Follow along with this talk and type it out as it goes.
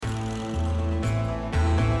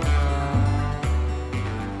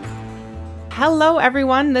Hello,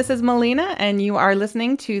 everyone. This is Melina, and you are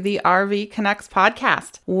listening to the RV Connects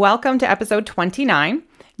podcast. Welcome to episode 29.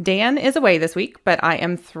 Dan is away this week, but I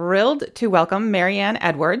am thrilled to welcome Marianne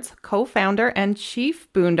Edwards, co-founder and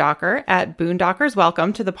chief boondocker at Boondockers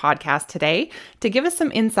Welcome, to the podcast today to give us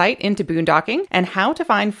some insight into boondocking and how to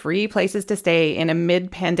find free places to stay in a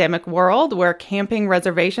mid-pandemic world where camping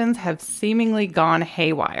reservations have seemingly gone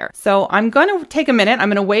haywire. So I'm going to take a minute. I'm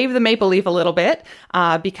going to wave the maple leaf a little bit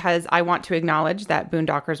because I want to acknowledge that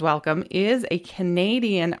Boondockers Welcome is a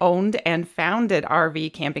Canadian-owned and founded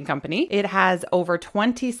RV camping company. It has over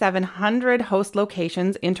 2,700 host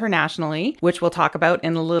locations internationally, which we'll talk about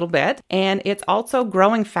in a little bit. And it's also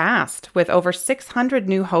growing fast with over 600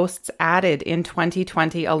 new hosts added in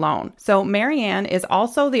 2020 alone. So Marianne is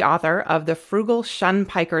also the author of the Frugal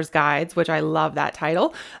Shunpikers Guides, which I love that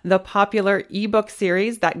title, the popular ebook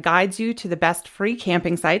series that guides you to the best free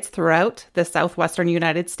camping sites throughout the southwestern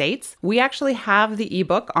United States. We actually have the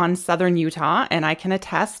ebook on southern Utah, and I can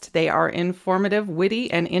attest they are informative,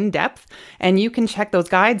 witty, and in-depth. And you can check those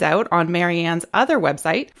guides out on Marianne's other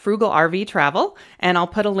website, Frugal RV Travel, and I'll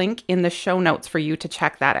put a link in the show notes for you to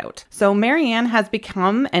check that out. So Marianne has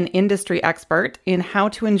become an industry expert in how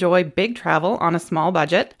to enjoy big travel on a small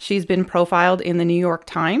budget. She's been profiled in the New York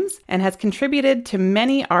Times and has contributed to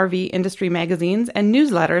many RV industry magazines and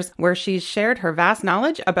newsletters where she's shared her vast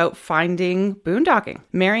knowledge about finding boondocking.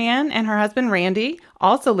 Marianne and her husband Randy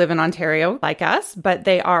also live in Ontario like us, but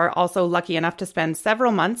they are also lucky enough to spend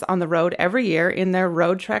several months on the road every year in their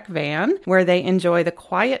Road Trek van, where they enjoy the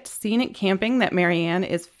quiet, scenic camping that Marianne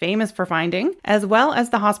is famous for finding, as well as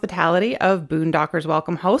the hospitality of Boondockers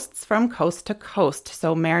Welcome hosts from coast to coast.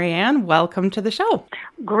 So Marianne, welcome to the show.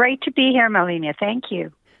 Great to be here, Melina. Thank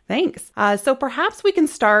you. Thanks. So perhaps we can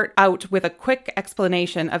start out with a quick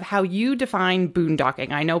explanation of how you define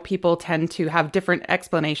boondocking. I know people tend to have different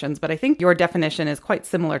explanations, but I think your definition is quite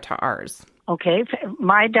similar to ours. Okay.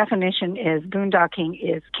 My definition is boondocking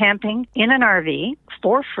is camping in an RV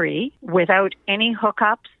for free without any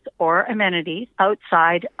hookups or amenities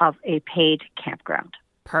outside of a paid campground.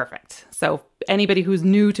 Perfect. So anybody who's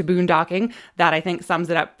new to boondocking, that I think sums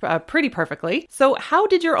it up pretty perfectly. So how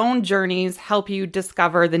did your own journeys help you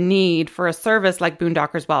discover the need for a service like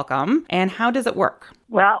Boondockers Welcome, and how does it work?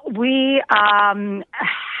 Well, we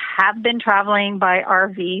have been traveling by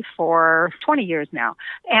RV for 20 years now.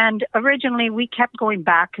 And originally we kept going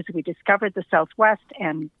back because we discovered the Southwest,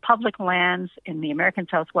 and public lands in the American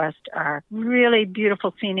Southwest are really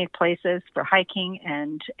beautiful scenic places for hiking,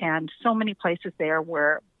 and so many places there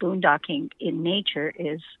where boondocking in nature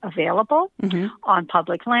is available on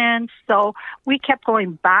public lands. So we kept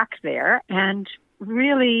going back there and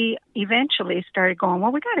really eventually started going,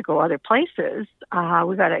 well, we got to go other places.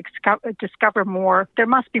 We got to discover more. There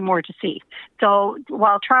must be more to see. So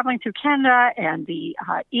while traveling through Canada and the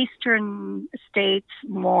eastern states,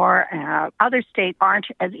 other states aren't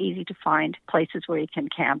as easy to find places where you can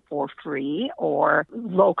camp for free or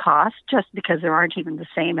low cost, just because there aren't even the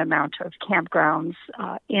same amount of campgrounds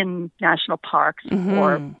in national parks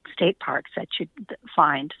or state parks that you'd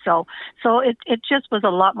find. So it just was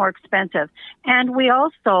a lot more expensive. And we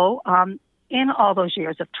also, in all those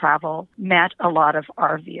years of travel, met a lot of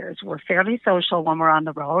RVers. We're fairly social when we're on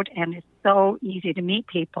the road, and it's so easy to meet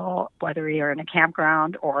people, whether you're in a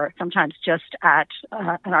campground or sometimes just at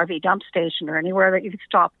an RV dump station or anywhere that you've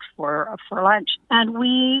stopped for lunch. And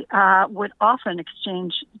we would often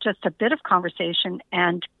exchange just a bit of conversation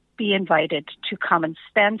and be invited to come and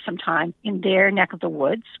spend some time in their neck of the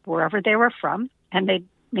woods, wherever they were from, and they'd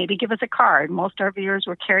maybe give us a card. Most RVers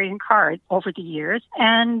were carrying cards over the years,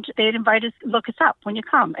 and they'd invite us, look us up when you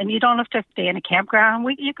come. And you don't have to stay in a campground.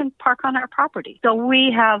 You can park on our property. So we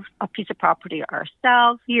have a piece of property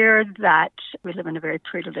ourselves here that we live in a very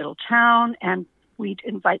pretty little town, and we'd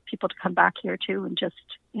invite people to come back here too and just,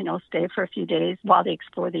 stay for a few days while they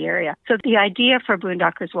explore the area. So the idea for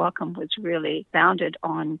Boondockers Welcome was really founded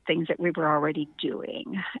on things that we were already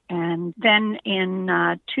doing. And then in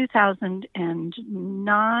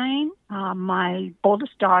 2009, my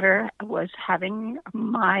oldest daughter was having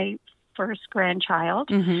my first grandchild.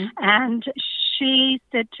 And she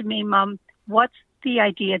said to me, Mom, what's the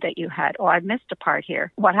idea that you had? Oh, I missed a part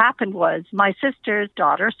here. What happened was my sister's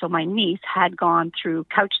daughter, so my niece, had gone through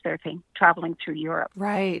couch surfing, traveling through Europe.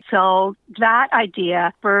 Right. So that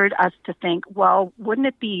idea spurred us to think, well, wouldn't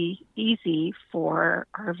it be easy for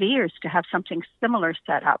RVers to have something similar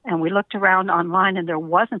set up? And we looked around online and there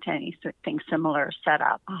wasn't anything similar set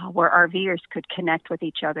up where RVers could connect with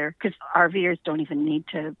each other, because RVers don't even need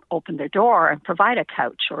to open their door and provide a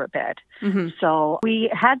couch or a bed. Mm-hmm. So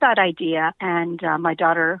we had that idea, and my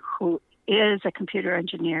daughter, who is a computer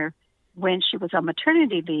engineer, when she was on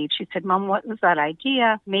maternity leave, she said, Mom, what was that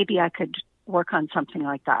idea? Maybe I could work on something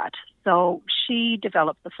like that. So she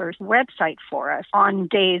developed the first website for us on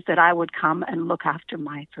days that I would come and look after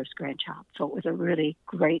my first grandchild. So it was a really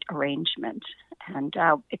great arrangement. And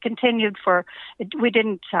it continued we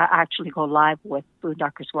didn't actually go live with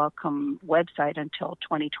Boondockers Welcome website until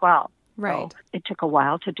 2012. Right. So it took a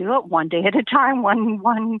while to do it, one day at a time,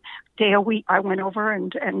 one day a week. I went over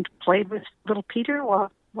and played with little Peter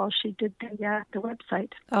while she did the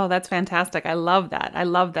website. Oh, that's fantastic. I love that. I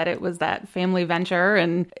love that it was that family venture,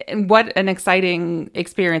 and what an exciting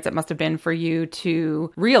experience it must have been for you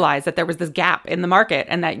to realize that there was this gap in the market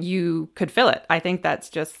and that you could fill it. I think that's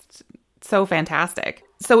just so fantastic.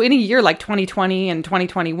 So in a year like 2020 and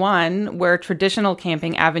 2021, where traditional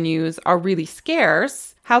camping avenues are really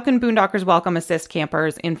scarce, how can Boondockers Welcome assist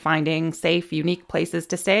campers in finding safe, unique places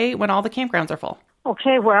to stay when all the campgrounds are full?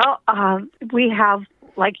 Okay, well, we have,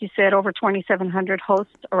 like you said, over 2,700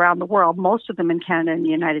 hosts around the world, most of them in Canada and the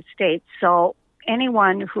United States. So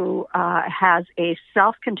anyone who has a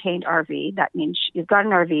self-contained RV, that means you've got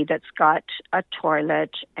an RV that's got a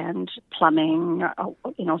toilet and plumbing,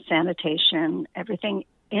 sanitation, everything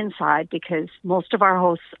inside, because most of our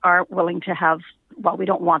hosts aren't willing to we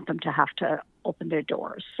don't want them to have to open their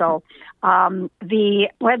doors. So the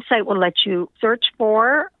website will let you search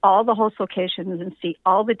for all the host locations and see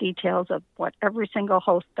all the details of what every single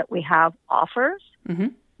host that we have offers. Mm-hmm.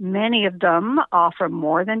 Many of them offer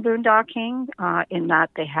more than boondocking in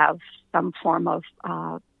that they have some form of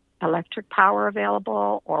electric power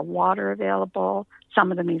available or water available.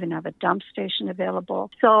 Some of them even have a dump station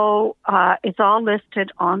available. So it's all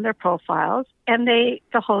listed on their profiles, and the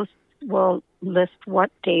hosts will list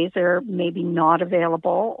what days are maybe not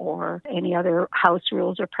available or any other house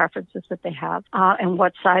rules or preferences that they have, and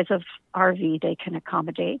what size of RV they can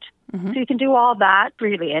accommodate. Mm-hmm. So you can do all that.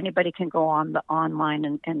 Really, anybody can go on the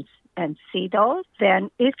online and see those. Then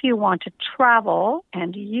if you want to travel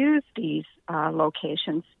and use these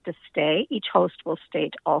locations to stay, each host will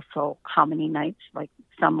state also how many nights, like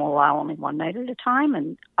some will allow only one night at a time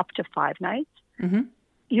and up to 5 nights. Mm-hmm.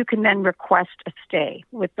 You can then request a stay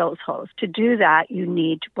with those hosts. To do that, you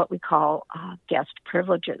need what we call guest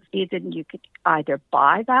privileges. You could either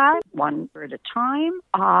buy that one at a time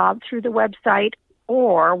through the website,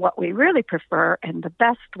 or what we really prefer and the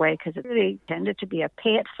best way, because it really tended to be a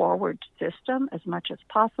pay-it-forward system as much as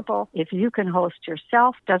possible. If you can host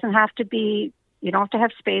yourself, you don't have to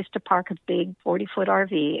have space to park a big 40-foot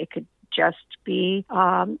RV. It could just be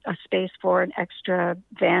a space for an extra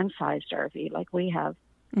van-sized RV like we have.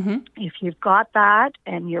 Mm-hmm. If you've got that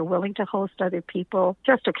and you're willing to host other people,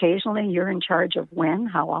 just occasionally, you're in charge of when,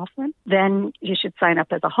 how often, then you should sign up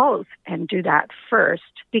as a host and do that first,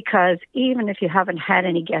 because even if you haven't had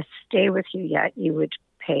any guests stay with you yet, you would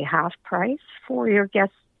pay half price for your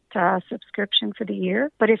guest subscription for the year.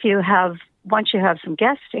 But once you have some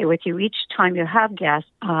guests stay with you, each time you have guests,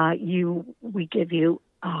 we give you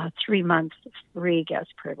 3 months free guest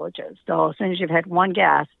privileges. So as soon as you've had one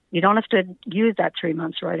guest, you don't have to use that 3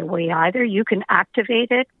 months right away either. You can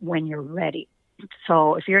activate it when you're ready.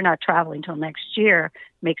 So if you're not traveling till next year, it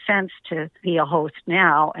makes sense to be a host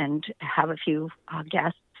now and have a few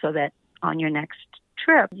guests so that on your next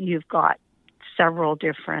trip, you've got several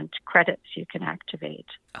different credits you can activate.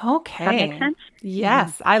 Okay. Does that make sense?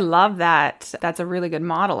 Yes, I love that. That's a really good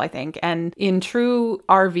model, I think. And in true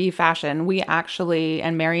RV fashion, we actually,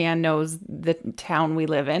 and Marianne knows the town we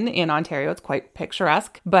live in Ontario, it's quite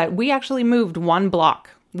picturesque, but we actually moved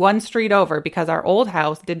one street over, because our old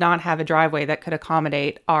house did not have a driveway that could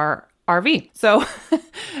accommodate our RV. So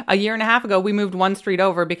a year and a half ago, we moved one street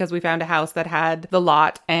over because we found a house that had the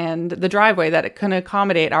lot and the driveway that it can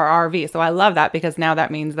accommodate our RV. So I love that, because now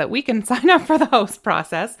that means that we can sign up for the host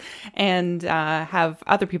process and have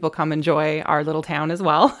other people come enjoy our little town as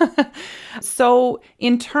well. So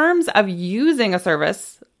in terms of using a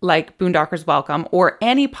service like Boondockers Welcome or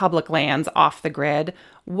any public lands off the grid,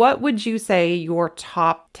 what would you say your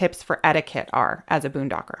top tips for etiquette are as a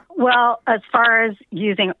boondocker? Well, as far as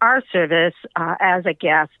using our service as a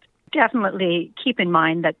guest, definitely keep in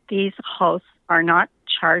mind that these hosts are not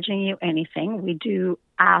charging you anything. We do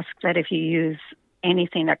ask that if you use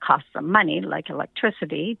anything that costs them money, like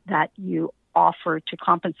electricity, that you offer to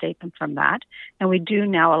compensate them from that. And we do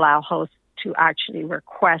now allow hosts to actually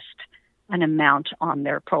request an amount on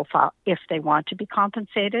their profile if they want to be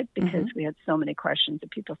compensated, because we had so many questions of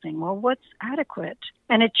people saying, well, what's adequate?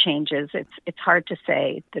 And it changes. It's hard to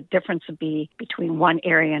say. The difference would be between one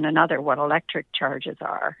area and another, what electric charges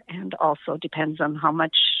are, and also depends on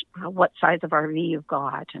what size of RV you've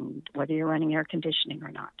got and whether you're running air conditioning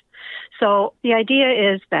or not. So the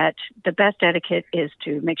idea is that the best etiquette is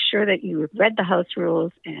to make sure that you have read the house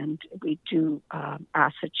rules, and we do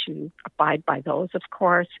ask that you abide by those, of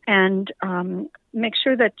course, and make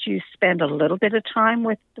sure that you spend a little bit of time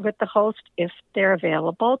with the host if they're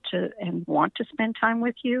available to and want to spend time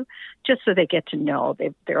with you, just so they get to know.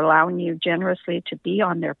 They're allowing you generously to be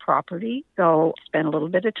on their property. So spend a little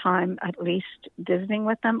bit of time at least visiting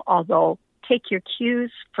with them, although take your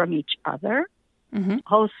cues from each other. Mm-hmm.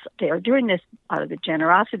 Hosts, they are doing this out of the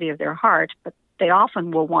generosity of their heart, but they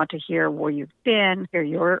often will want to hear where you've been, hear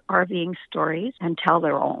your RVing stories, and tell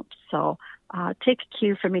their own. So take a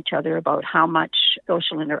cue from each other about how much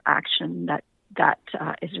social interaction that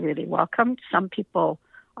is really welcomed. Some people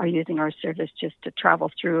are using our service just to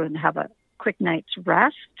travel through and have a quick night's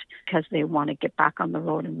rest because they want to get back on the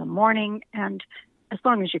road in the morning. And as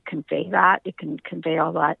long as you convey that, you can convey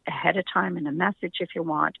all that ahead of time in a message if you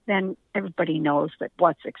want, then everybody knows that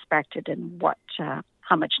what's expected and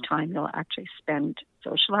how much time you'll actually spend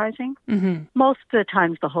socializing. Mm-hmm. Most of the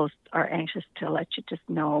times the hosts are anxious to let you just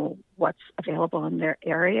know what's available in their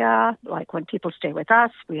area. Like when people stay with us,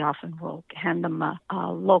 we often will hand them a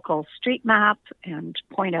local street map and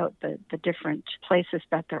point out the different places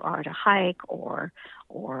that there are to hike or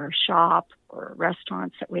shop or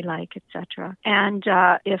restaurants that we like, etc. And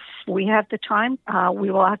if we have the time, we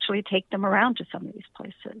will actually take them around to some of these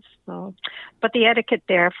places. So, but the etiquette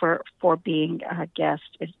there for being a guest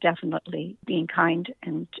is definitely being kind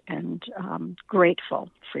and grateful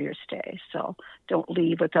for your stay. So don't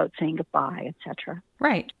leave without saying goodbye, etc.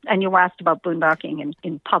 Right. And you asked about boondocking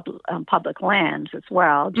in public lands as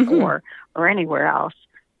well, mm-hmm. or anywhere else.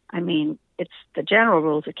 I mean, it's the general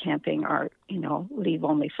rules of camping are, leave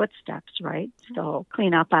only footsteps, right? So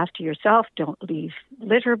clean up after yourself. Don't leave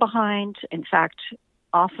litter behind. In fact,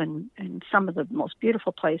 often in some of the most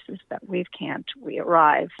beautiful places that we've camped, we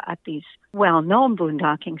arrive at these well-known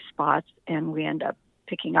boondocking spots and we end up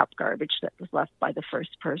picking up garbage that was left by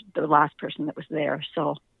the last person that was there.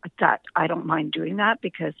 So that I don't mind doing that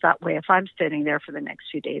because that way, if I'm sitting there for the next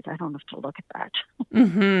few days, I don't have to look at that.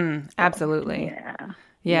 Mm-hmm. Absolutely.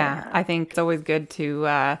 Yeah. I think it's always good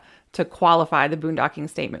to qualify the boondocking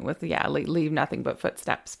statement with, leave nothing but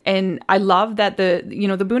footsteps. And I love that the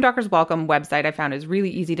Boondockers Welcome website I found is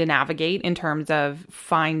really easy to navigate in terms of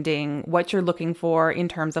finding what you're looking for in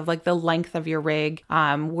terms of like the length of your rig.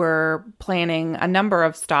 We're planning a number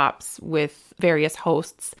of stops with various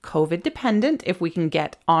hosts, COVID dependent, if we can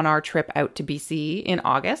get on our trip out to BC in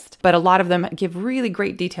August. But a lot of them give really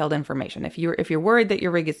great detailed information. If you're worried that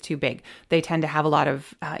your rig is too big, they tend to have a lot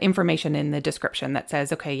of information in the description that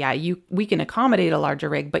says, okay, we can accommodate a larger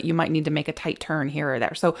rig, but you might need to make a tight turn here or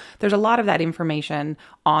there. So there's a lot of that information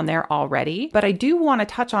on there already. But I do want to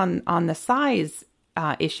touch on the size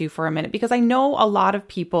issue for a minute, because I know a lot of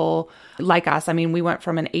people like us. I mean, we went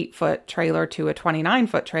from an 8-foot trailer to a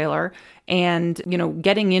 29-foot trailer, and,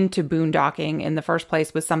 getting into boondocking in the first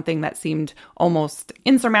place was something that seemed almost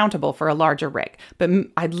insurmountable for a larger rig. But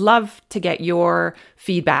I'd love to get your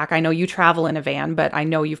feedback. I know you travel in a van, but I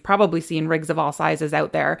know you've probably seen rigs of all sizes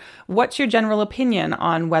out there. What's your general opinion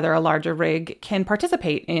on whether a larger rig can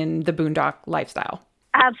participate in the boondock lifestyle?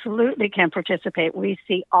 Absolutely can participate. We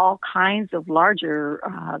see all kinds of larger,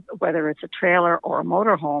 whether it's a trailer or a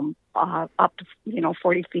motorhome, up to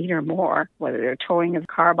 40 feet or more, whether they're towing a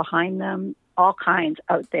car behind them, all kinds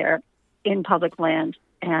out there in public land.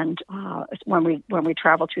 And when we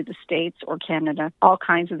travel to the States or Canada, all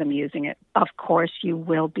kinds of them using it. Of course, you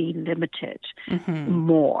will be limited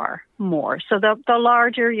more. So the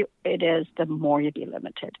larger it is, the more you'll be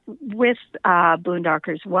limited. With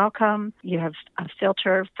Boondockers Welcome, you have a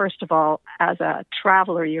filter. First of all, as a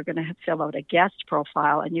traveler, you're going to fill out a guest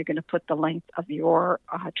profile, and you're going to put the length of your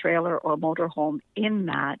trailer or motorhome in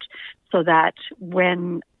that, so that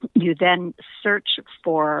when you then search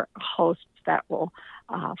for hosts that will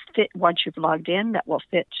fit, once you've logged in, that will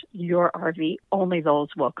fit your RV, only those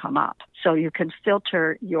will come up. So you can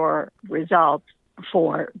filter your results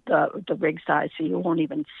for the rig size, so you won't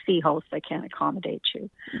even see hosts that can't accommodate you.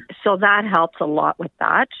 So that helps a lot with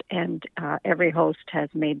that, and every host has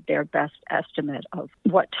made their best estimate of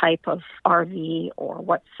what type of RV or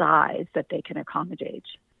what size that they can accommodate.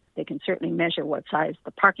 They can certainly measure what size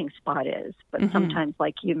the parking spot is, but sometimes,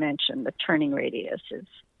 like you mentioned, the turning radius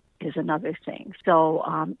is another thing. So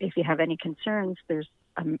if you have any concerns, there's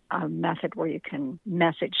a method where you can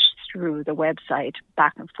message through the website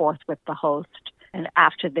back and forth with the host. And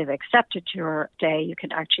after they've accepted your stay, you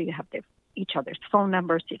can actually have each other's phone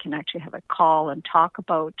numbers. So you can actually have a call and talk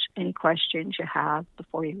about any questions you have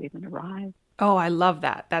before you even arrive. Oh, I love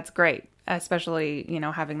that. That's great. Especially,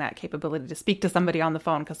 having that capability to speak to somebody on the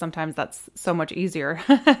phone, because sometimes that's so much easier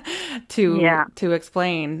to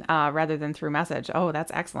explain rather than through message. Oh,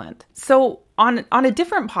 that's excellent. So on a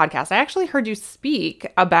different podcast, I actually heard you speak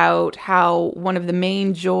about how one of the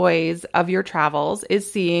main joys of your travels is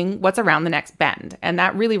seeing what's around the next bend. And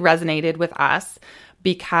that really resonated with us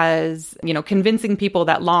because, convincing people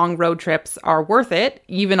that long road trips are worth it,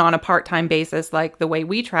 even on a part-time basis, like the way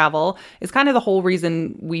we travel, is kind of the whole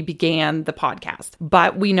reason we began the podcast.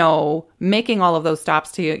 But we know making all of those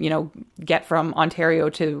stops to, get from Ontario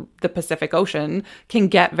to the Pacific Ocean can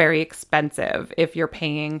get very expensive if you're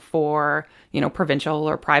paying for, provincial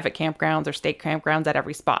or private campgrounds or state campgrounds at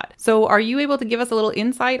every spot. So are you able to give us a little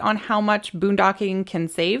insight on how much boondocking can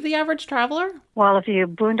save the average traveler? Well, if you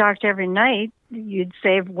boondocked every night, you'd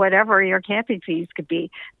save whatever your camping fees could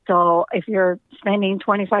be. So if you're spending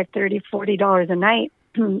 $25, $30, $40 a night,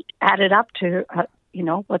 add it up to,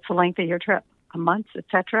 what's the length of your trip? A month,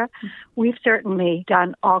 etc. We've certainly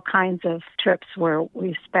done all kinds of trips where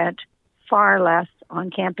we've spent far less on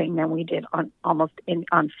camping than we did on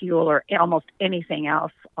on fuel or almost anything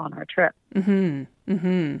else on our trip. Mm-hmm.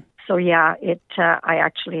 Mm-hmm. So yeah, I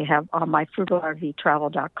actually have on my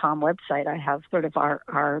frugalrvtravel.com website, I have sort of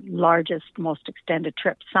our largest, most extended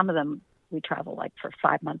trips. Some of them we travel like for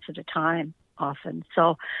 5 months at a time often.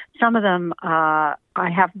 So some of them, I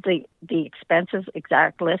have the expenses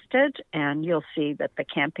exact listed, and you'll see that the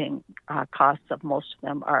camping costs of most of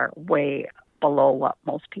them are way below what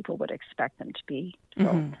most people would expect them to be.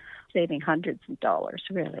 So saving hundreds of dollars,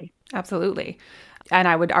 really. Absolutely. And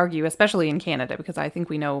I would argue, especially in Canada, because I think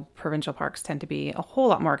we know provincial parks tend to be a whole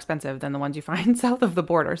lot more expensive than the ones you find south of the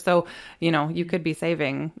border. So, you could be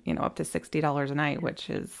saving, up to $60 a night, which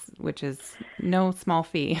is no small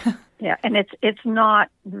fee. Yeah, and it's not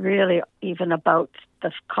really even about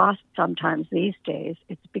the cost sometimes these days.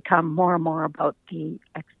 It's become more and more about the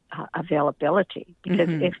availability, because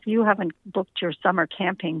if you haven't booked your summer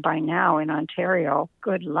camping by now in Ontario,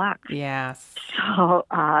 good luck. Yes. So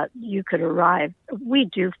you could arrive. We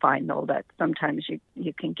do find, though, that sometimes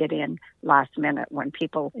you can get in last minute when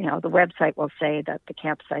people, the website will say that the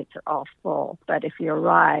campsites are all full. But if you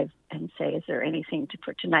arrive and say, is there anything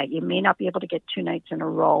for tonight? You may not be able to get 2 nights in a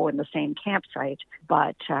row in the same campsite,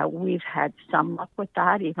 but we've had some luck with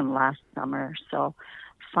that even last summer. So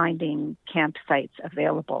finding campsites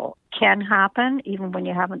available can happen even when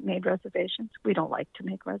you haven't made reservations. We don't like to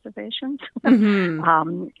make reservations. With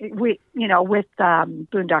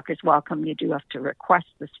Boondockers Welcome, you do have to request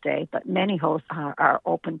the stay, but many hosts are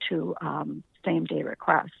open to same-day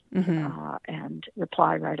requests and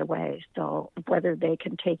reply right away. So whether they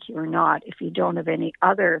can take you or not, if you don't have any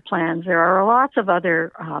other plans, there are lots of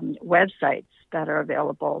other websites that are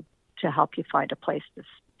available to help you find a place to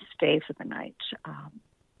stay for the night.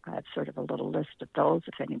 I have sort of a little list of those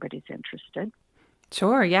if anybody's interested.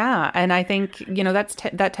 Sure, yeah. And I think,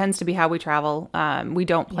 that tends to be how we travel. We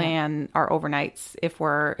don't plan our overnights if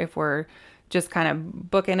we're just kind of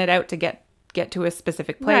booking it out to get to a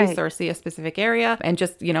specific place or see a specific area. And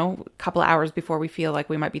just, a couple of hours before we feel like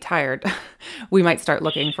we might be tired, we might start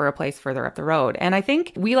looking for a place further up the road. And I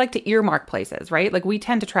think we like to earmark places, right? Like we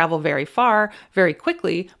tend to travel very far, very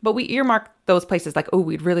quickly, but we earmark those places like, oh,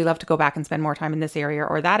 we'd really love to go back and spend more time in this area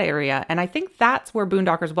or that area. And I think that's where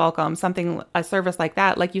Boondockers Welcome, a service like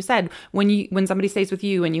that, like you said, when somebody stays with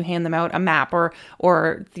you and you hand them out a map or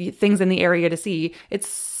the things in the area to see, it's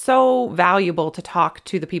so valuable to talk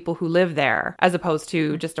to the people who live there as opposed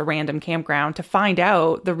to just a random campground to find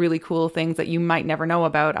out the really cool things that you might never know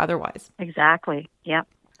about otherwise. Exactly. Yep.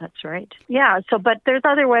 That's right. Yeah. So, but there's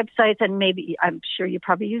other websites, and maybe I'm sure you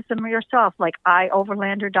probably use them yourself, like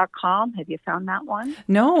ioverlander.com. Have you found that one?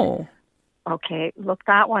 No. Okay. Look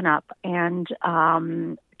that one up. And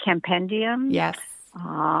Campendium. Yes.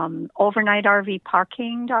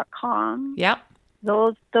 overnightrvparking.com. Yep.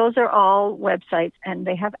 Those are all websites, and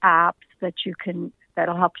they have apps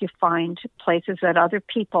that'll help you find places that other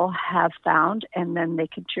people have found, and then they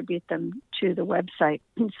contribute them to the website.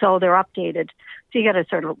 And so they're updated. So you got to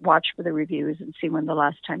sort of watch for the reviews and see when the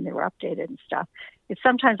last time they were updated and stuff. It's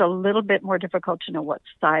sometimes a little bit more difficult to know what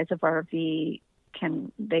size of RV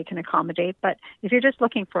they can accommodate. But if you're just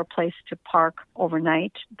looking for a place to park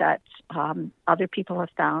overnight that other people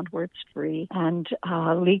have found where it's free and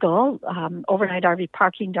legal,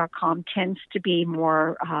 overnightrvparking.com tends to be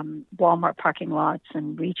more Walmart parking lots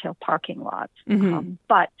and retail parking lots.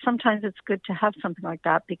 But sometimes it's good to have something like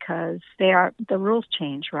that because the rules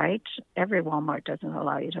change, right? Every Walmart doesn't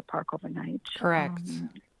allow you to park overnight. Correct.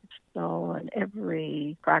 So, and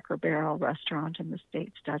every Cracker Barrel restaurant in the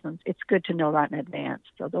States doesn't. It's good to know that in advance.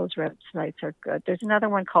 So those websites are good. There's another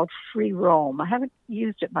one called Free Roam. I haven't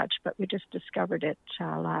used it much, but we just discovered it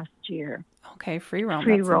last year. Okay, Free Roam.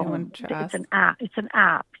 Free That's Roam. A new one to us. It's an app. It's an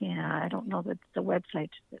app. Yeah, I don't know the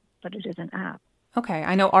website, but it is an app. Okay,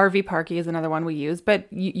 I know RV Parky is another one we use, but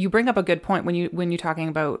you bring up a good point when you're talking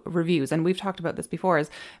about reviews, and we've talked about this before, is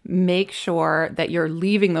make sure that you're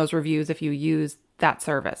leaving those reviews if you use that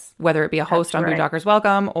service, whether it be a host on Boondockers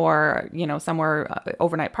Welcome or, somewhere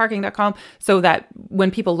overnightparking.com, so that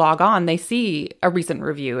when people log on, they see a recent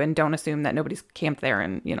review and don't assume that nobody's camped there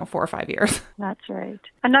in, 4 or 5 years. That's right.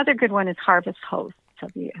 Another good one is Harvest Host.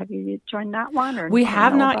 Have you joined that one? Or we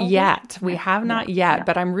have not yet. It? We have not yet,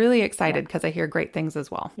 but I'm really excited because I hear great things as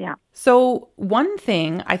well. Yeah. So one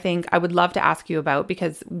thing I think I would love to ask you about,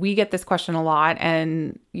 because we get this question a lot,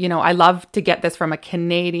 and, I love to get this from a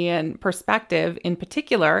Canadian perspective in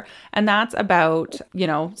particular, and that's about,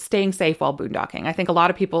 staying safe while boondocking. I think a lot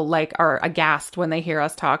of people are aghast when they hear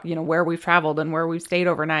us talk, where we've traveled and where we've stayed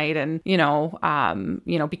overnight, and,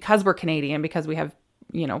 because we're Canadian, because we have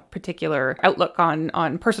particular outlook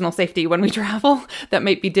on personal safety when we travel that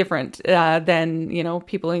might be different than,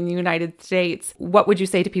 people in the United States. What would you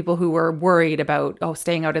say to people who are worried about,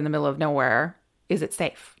 staying out in the middle of nowhere? Is it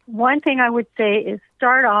safe? One thing I would say is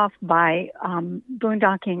start off by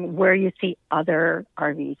boondocking where you see other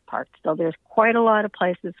RVs parked. So there's quite a lot of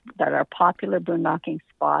places that are popular boondocking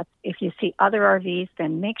spots. If you see other RVs,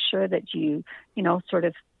 then make sure that you, sort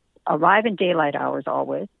of arrive in daylight hours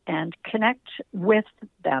always and connect with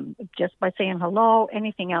them just by saying hello,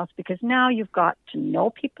 anything else, because now you've got to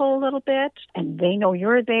know people a little bit and they know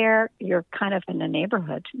you're there. You're kind of in the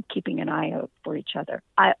neighborhood, keeping an eye out for each other.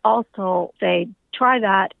 I also say try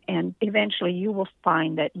that, and eventually you will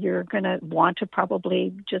find that you're going to want to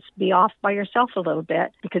probably just be off by yourself a little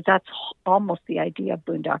bit, because that's almost the idea of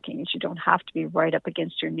boondocking, is you don't have to be right up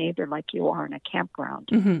against your neighbor like you are in a campground.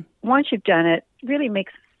 Mm-hmm. Once you've done it, it really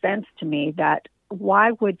makes sense to me that why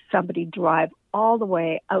would somebody drive all the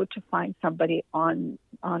way out to find somebody on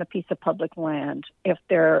a piece of public land if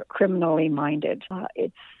they're criminally minded?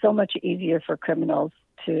 It's so much easier for criminals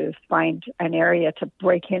to find an area to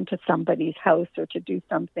break into somebody's house or to do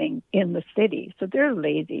something in the city. So they're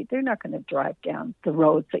lazy. They're not going to drive down the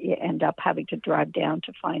roads that you end up having to drive down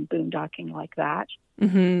to find boondocking like that.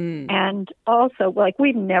 Mm-hmm. And also,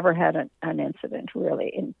 we've never had an incident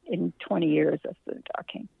really in 20 years of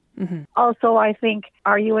boondocking. Mm-hmm. Also, I think,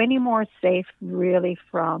 are you any more safe really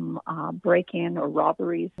from break-in or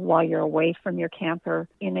robberies while you're away from your camper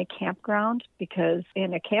in a campground? Because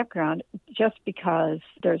in a campground, just because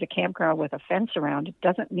there's a campground with a fence around, it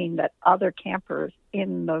doesn't mean that other campers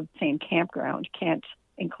in the same campground can't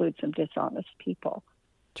include some dishonest people.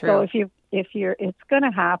 True. So if it's going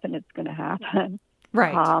to happen, it's going to happen.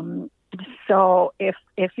 Right. So if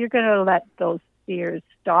you're going to let those fears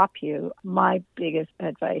stop you, my biggest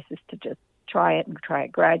advice is to just try it and try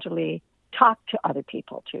it gradually. Talk to other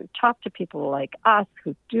people too. Talk to people like us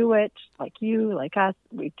who do it, like you, like us.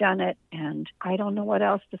 We've done it. And I don't know what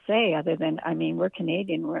else to say other than, we're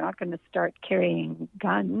Canadian. We're not going to start carrying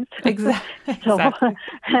guns. Exactly.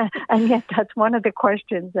 And yet that's one of the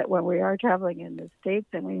questions that when we are traveling in the States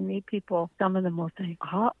and we meet people, some of them will say,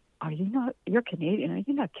 you're Canadian, are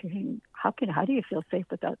you not carrying, how do you feel safe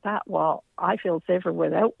without that? Well, I feel safer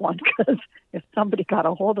without one, because if somebody got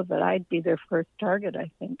a hold of it, I'd be their first target,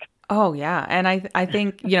 I think. Oh, yeah. And I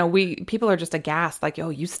think, people are just aghast, like,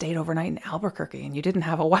 you stayed overnight in Albuquerque and you didn't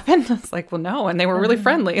have a weapon. It's like, well, no. And they were really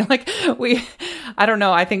friendly. I don't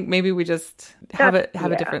know. I think maybe we just have a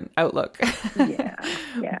different outlook.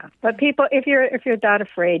 Yeah. But people, if you're that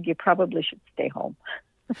afraid, you probably should stay home.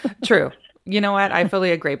 True. You know what? I fully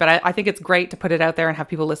agree. But I think it's great to put it out there and have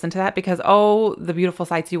people listen to that, because, the beautiful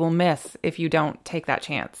sights you will miss if you don't take that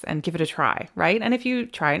chance and give it a try, right? And if you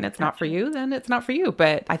try and it's not for you, then it's not for you.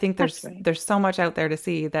 But I think there's so much out there to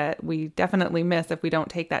see that we definitely miss if we don't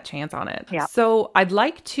take that chance on it. Yeah. So I'd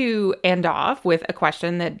like to end off with a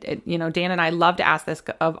question that, Dan and I love to ask this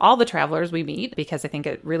of all the travelers we meet, because I think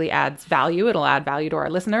it really adds value. It'll add value to our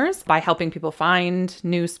listeners by helping people find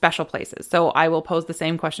new special places. So I will pose the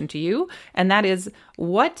same question to you. And that is,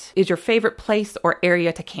 what is your favorite place or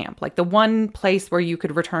area to camp? Like the one place where you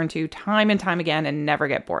could return to time and time again and never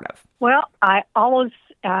get bored of? Well, I always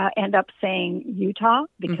end up saying Utah,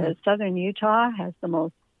 because southern Utah has the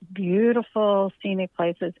most beautiful scenic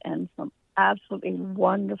places and some absolutely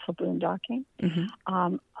wonderful boondocking.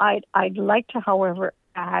 Mm-hmm. I'd like to, however,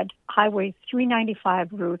 add Highway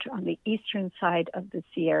 395 route on the eastern side of the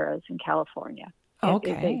Sierras in California. It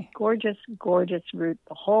is a gorgeous, gorgeous route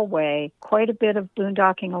the whole way. Quite a bit of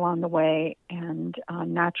boondocking along the way and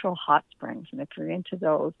natural hot springs. And if you're into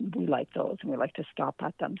those, we like those and we like to stop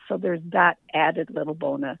at them. So there's that added little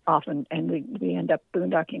bonus often. And we end up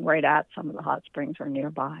boondocking right at some of the hot springs or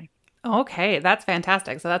nearby. Okay, that's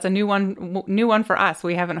fantastic. So that's a new one for us.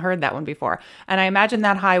 We haven't heard that one before. And I imagine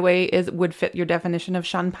that highway would fit your definition of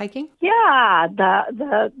shunpiking? Yeah,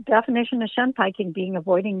 the definition of shunpiking being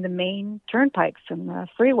avoiding the main turnpikes and the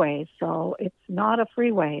freeways. So it's not a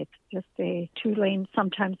freeway. It's just a 2-lane,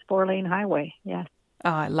 sometimes 4-lane highway. Yes. Oh,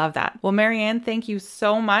 I love that. Well, Marianne, thank you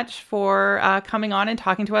so much for coming on and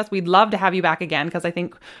talking to us. We'd love to have you back again because I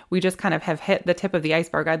think we just kind of have hit the tip of the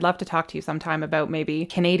iceberg. I'd love to talk to you sometime about maybe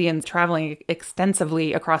Canadians traveling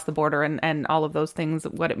extensively across the border and all of those things,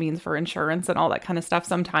 what it means for insurance and all that kind of stuff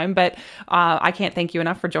sometime. But I can't thank you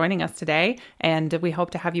enough for joining us today, and we hope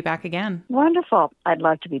to have you back again. Wonderful. I'd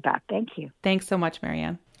love to be back. Thank you. Thanks so much,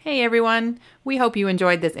 Marianne. Hey, everyone. We hope you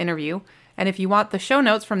enjoyed this interview. And if you want the show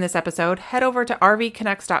notes from this episode, head over to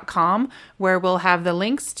rvconnects.com, where we'll have the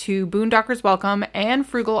links to Boondockers Welcome and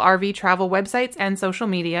Frugal RV travel websites and social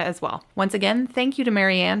media as well. Once again, thank you to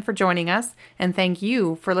Marianne for joining us, and thank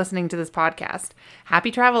you for listening to this podcast. Happy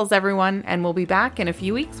travels, everyone, and we'll be back in a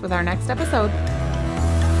few weeks with our next episode.